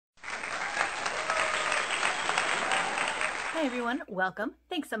Hi everyone, welcome.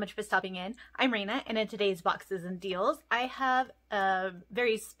 Thanks so much for stopping in. I'm Raina, and in today's Boxes and Deals, I have a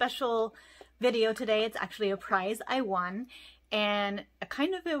very special video today. It's actually a prize I won, and a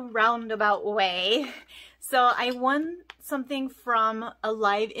kind of a roundabout way. So I won something from a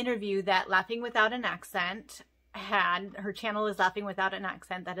live interview that Laughing Without an Accent had. Her channel is Laughing Without an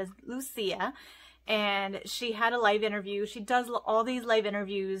Accent. That is Lucia. And she had a live interview. She does all these live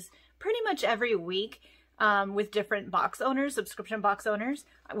interviews pretty much every week. With different box owners, subscription box owners,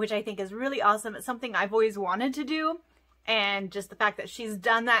 which I think is really awesome. It's something I've always wanted to do, and just the fact that she's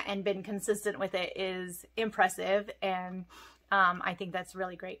done that and been consistent with it is impressive, and I think that's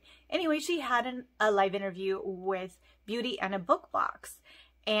really great. Anyway, she had a live interview with Beauty and a Book Box,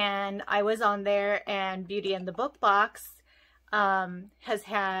 and I was on there, and Beauty and the Book Box has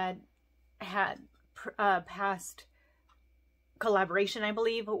had past collaboration, I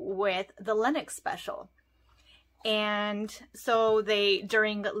believe, with the Lenox special. And so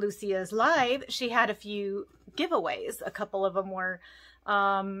during Lucia's live, she had a few giveaways. A couple of them were,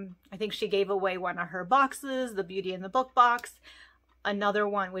 I think she gave away one of her boxes, the Beauty in the Book box. Another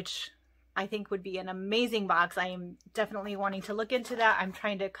one, which I think would be an amazing box. I am definitely wanting to look into that. I'm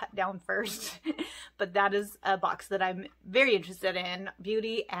trying to cut down first, but that is a box that I'm very interested in.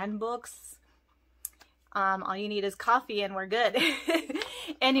 Beauty and books. All you need is coffee and we're good.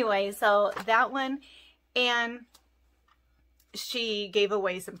 Anyway, so that one, and she gave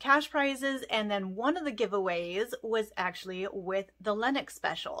away some cash prizes, and then one of the giveaways was actually with the Lenox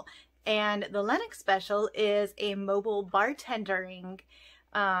special. And the Lenox special is a mobile bartending,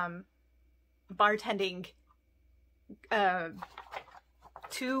 The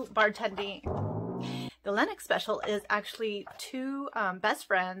Lenox special is actually two best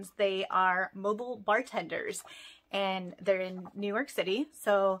friends. They are mobile bartenders, and they're in New York City.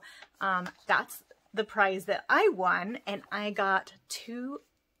 So that's the prize that I won, and I got 2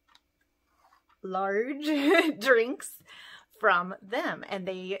 large drinks from them, and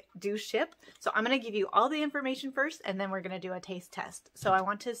they do ship. So I'm going to give you all the information first, and then we're going to do a taste test. So I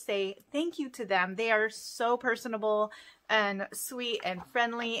want to say thank you to them. They are so personable and sweet and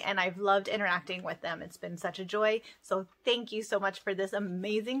friendly, and I've loved interacting with them. It's been such a joy. So thank you so much for this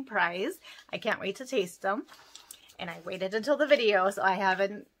amazing prize. I can't wait to taste them. And I waited until the video, so I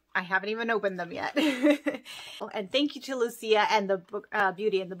haven't even opened them yet. And thank you to Lucia and the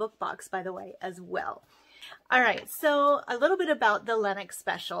Beauty in the Book Box, by the way, as well. All right, so a little bit about the Lenox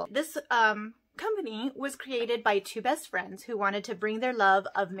special. This company was created by 2 best friends who wanted to bring their love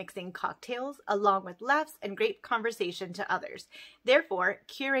of mixing cocktails along with laughs and great conversation to others, therefore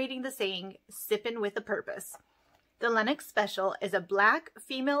curating the saying, "Sippin' with a purpose." The Lenox special is a Black,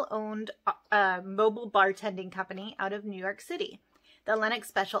 female-owned mobile bartending company out of New York City. The Lenox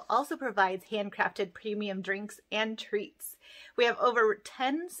special also provides handcrafted premium drinks and treats. We have over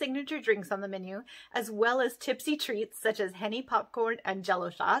 10 signature drinks on the menu, as well as tipsy treats such as Henny popcorn and Jello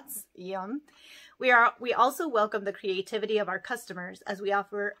shots. Yum. We also welcome the creativity of our customers as we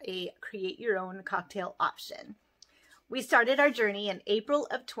offer a create-your-own cocktail option. We started our journey in April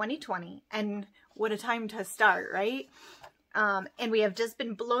of 2020, and what a time to start, right? And we have just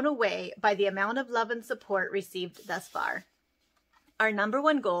been blown away by the amount of love and support received thus far. Our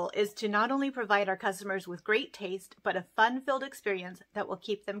 #1 goal is to not only provide our customers with great taste, but a fun-filled experience that will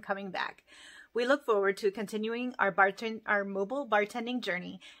keep them coming back. We look forward to continuing our mobile bartending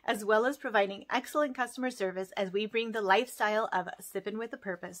journey, as well as providing excellent customer service as we bring the lifestyle of Sippin' with a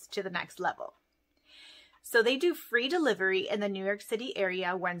Purpose to the next level. So they do free delivery in the New York City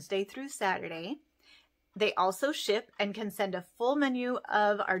area Wednesday through Saturday. They also ship and can send a full menu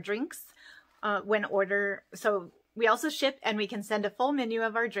of our drinks when order. So we also ship and we can send a full menu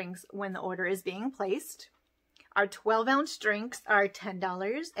of our drinks when the order is being placed. Our 12-ounce drinks are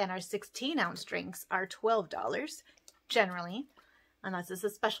 $10 and our 16-ounce drinks are $12 generally, unless it's a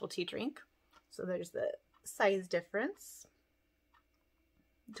specialty drink. So there's the size difference,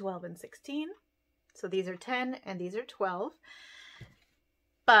 12 and 16. So these are 10 and these are 12.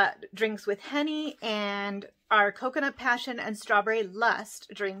 But drinks with Henny and our Coconut Passion and Strawberry Lust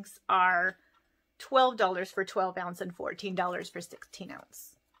drinks are $12 for 12 ounce and $14 for 16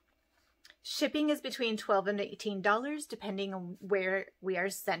 ounce. Shipping is between $12 and $18 depending on where we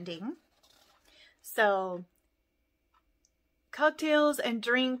are sending. So cocktails and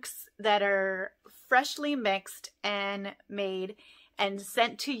drinks that are freshly mixed and made and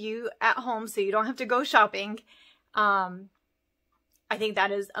sent to you at home so you don't have to go shopping. I think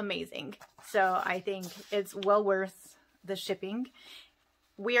that is amazing. So I think it's well worth the shipping.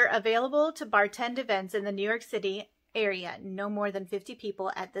 We are available to bartend events in the New York City area, no more than 50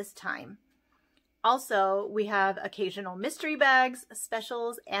 people at this time. Also, we have occasional mystery bags,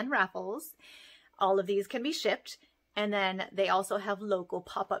 specials, and raffles. All of these can be shipped. And then they also have local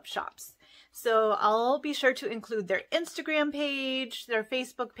pop-up shops. So I'll be sure to include their Instagram page, their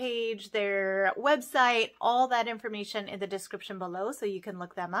Facebook page, their website, all that information in the description below so you can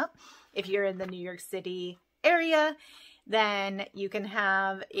look them up. If you're in the New York City area, then you can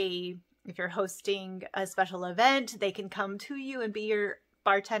have if you're hosting a special event, they can come to you and be your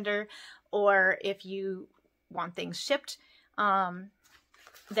bartender. Or if you want things shipped, then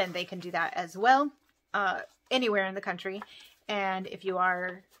they can do that as well, anywhere in the country. And if you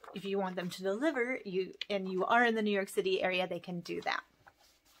want them to deliver, you are in the New York City area, they can do that.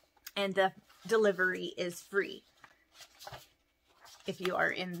 And the delivery is free if you are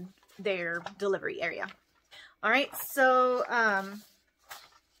in their delivery area. All right, so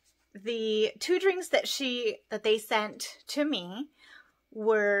the two drinks that they sent to me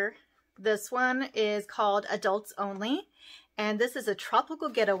were, this one is called Adults Only, and this is a tropical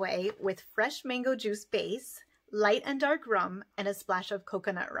getaway with fresh mango juice base, light and dark rum, and a splash of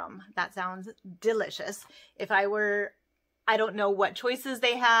coconut rum. That sounds delicious. I don't know what choices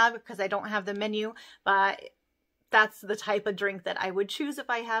they have because I don't have the menu, but that's the type of drink that I would choose if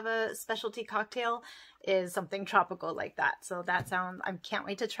I have a specialty cocktail, is something tropical like that. So I can't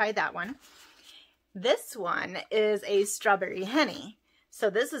wait to try that one. This one is a strawberry henny. So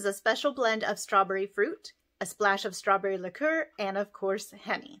this is a special blend of strawberry fruit, a splash of strawberry liqueur, and of course,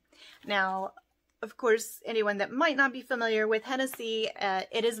 henny. Now, of course, anyone that might not be familiar with Hennessy,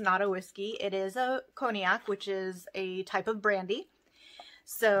 it is not a whiskey. It is a cognac, which is a type of brandy.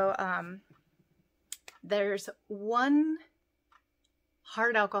 So there's one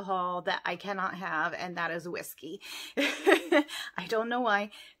hard alcohol that I cannot have, and that is whiskey. I don't know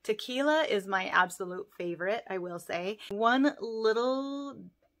why. Tequila is my absolute favorite, I will say. One little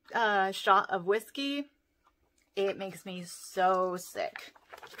shot of whiskey, it makes me so sick.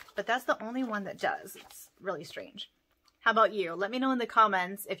 But that's the only one that does. It's really strange. How about you? Let me know in the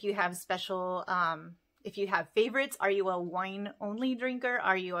comments if you have special, if you have favorites. Are you a wine-only drinker?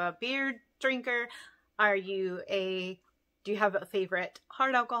 Are you a beer drinker? Do you have a favorite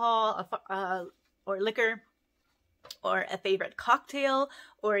hard alcohol or liquor, or a favorite cocktail,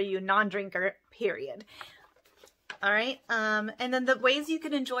 or are you a non-drinker, period? All right, and then the ways you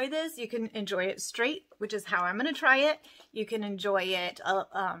can enjoy this, you can enjoy it straight, which is how I'm going to try it. You can enjoy it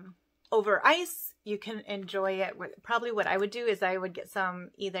over ice. You can enjoy it with, probably what I would do is I would get some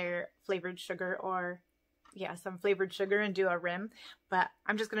either flavored sugar or, yeah, some flavored sugar and do a rim. But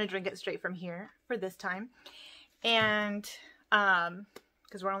I'm just going to drink it straight from here for this time. And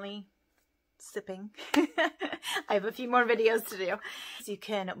because we're only sipping, I have a few more videos to do. So you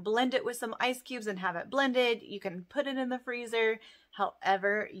can blend it with some ice cubes and have it blended. You can put it in the freezer,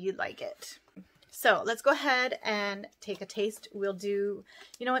 however you like it. So let's go ahead and take a taste. We'll do,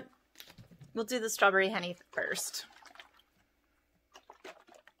 you know what? We'll do the strawberry honey first.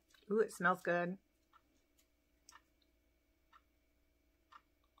 Ooh, it smells good.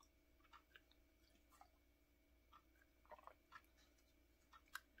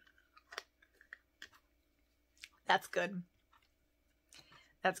 That's good.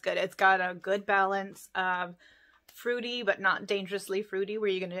 That's good. It's got a good balance of fruity, but not dangerously fruity where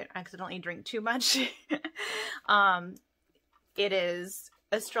you're going to accidentally drink too much. It is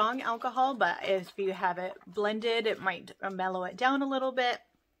a strong alcohol, but if you have it blended, it might mellow it down a little bit.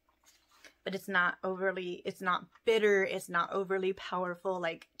 But it's not overly, it's not bitter, it's not overly powerful,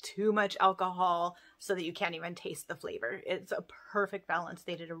 like too much alcohol so that you can't even taste the flavor. It's a perfect balance.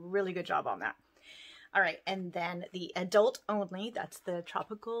 They did a really good job on that. All right, and then the adult only, that's the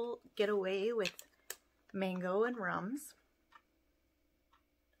tropical getaway with mango and rums.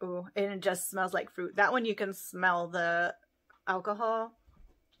 Oh, and it just smells like fruit. That one you can smell the alcohol.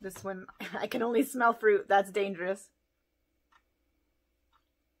 This one, I can only smell fruit. That's dangerous.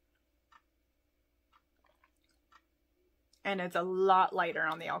 And it's a lot lighter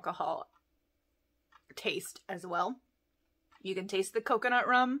on the alcohol taste as well. You can taste the coconut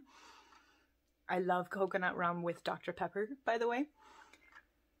rum. I love coconut rum with Dr. Pepper, by the way.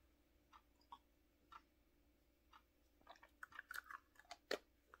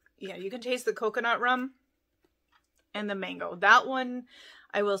 Yeah, you can taste the coconut rum and the mango. That one,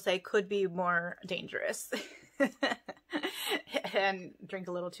 I will say, could be more dangerous and drink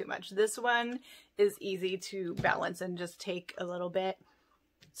a little too much. This one is easy to balance and just take a little bit.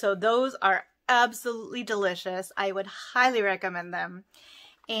 So those are absolutely delicious. I would highly recommend them.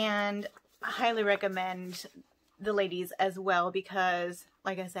 And I highly recommend the ladies as well, because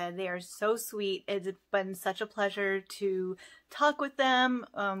like I said, they are so sweet. It's been such a pleasure to talk with them.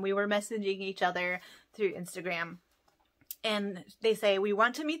 We were messaging each other through Instagram. And they say, we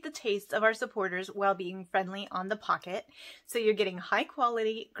want to meet the tastes of our supporters while being friendly on the pocket. So you're getting high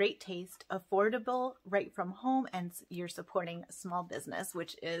quality, great taste, affordable, right from home, and you're supporting a small business,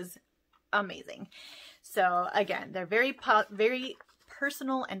 which is amazing. So again, they're very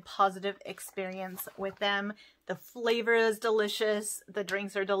personal and positive experience with them. The flavor is delicious. The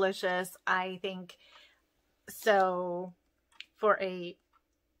drinks are delicious. I think so. For a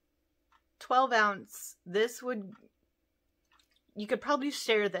 12-ounce, you could probably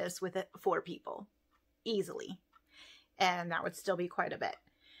share this with 4 people easily, and that would still be quite a bit.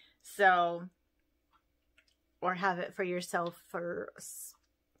 So, or have it for yourself for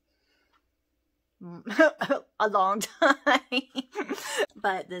a long time.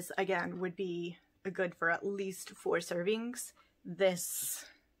 But this, again, would be good for at least 4 servings. This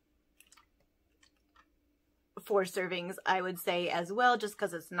 4 servings, I would say as well, just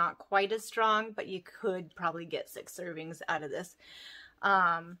because it's not quite as strong, but you could probably get 6 servings out of this.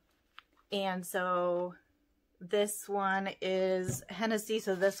 And so this one is Hennessy,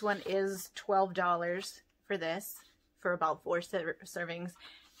 so this one is $12 for this, for about 4 servings.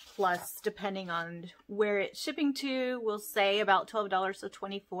 Plus, depending on where it's shipping to, we'll say about $12, so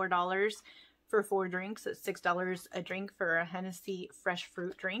 $24 for 4 drinks. It's $6 a drink for a Hennessy fresh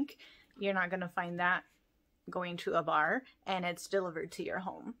fruit drink. You're not going to find that going to a bar, and it's delivered to your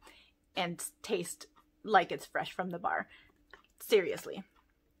home and taste like it's fresh from the bar. Seriously.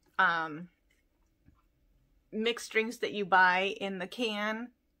 Mixed drinks that you buy in the can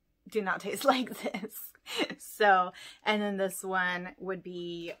do not taste like this. So, and then this one would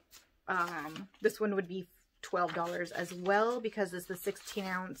be $12 as well, because it's the 16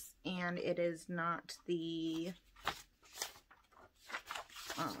 ounce and it is not the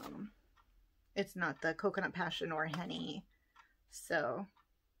it's not the coconut passion or Henny. So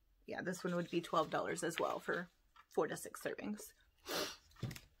yeah, this one would be $12 as well for 4 to 6 servings.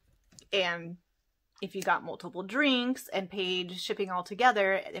 And if you got multiple drinks and paid shipping all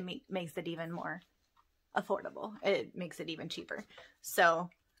together, it makes it even more affordable. It makes it even cheaper. So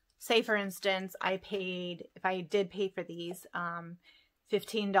say for instance, if I did pay for these,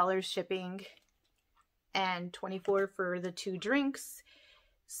 $15 shipping and $24 for the 2 drinks.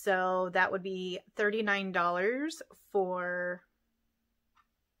 So that would be $39 for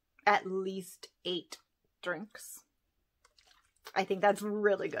at least 8 drinks. I think that's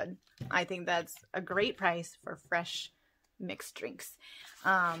really good. I think that's a great price for fresh mixed drinks.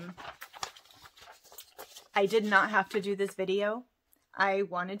 I did not have to do this video. I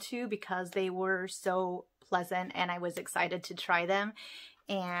wanted to because they were so pleasant and I was excited to try them.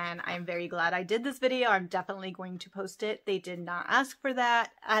 And I'm very glad I did this video. I'm definitely going to post it. They did not ask for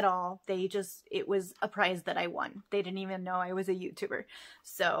that at all. It was a prize that I won. They didn't even know I was a YouTuber.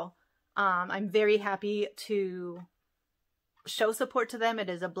 So I'm very happy to show support to them. It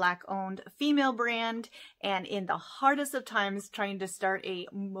is a Black-owned female brand. And in the hardest of times trying to start a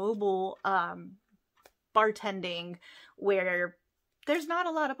mobile bartending where there's not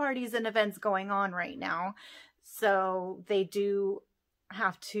a lot of parties and events going on right now. So they do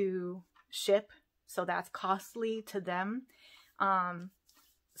have to ship, so that's costly to them.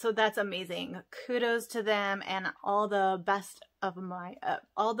 So that's amazing. Kudos to them and all the best of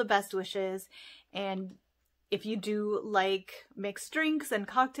all the best wishes. And if you do like mixed drinks and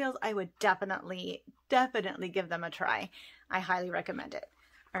cocktails, I would definitely give them a try. I highly recommend it.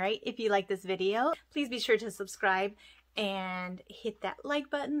 All right, if you like this video, please be sure to subscribe and hit that like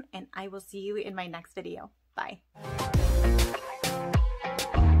button, and I will see you in my next video. Bye.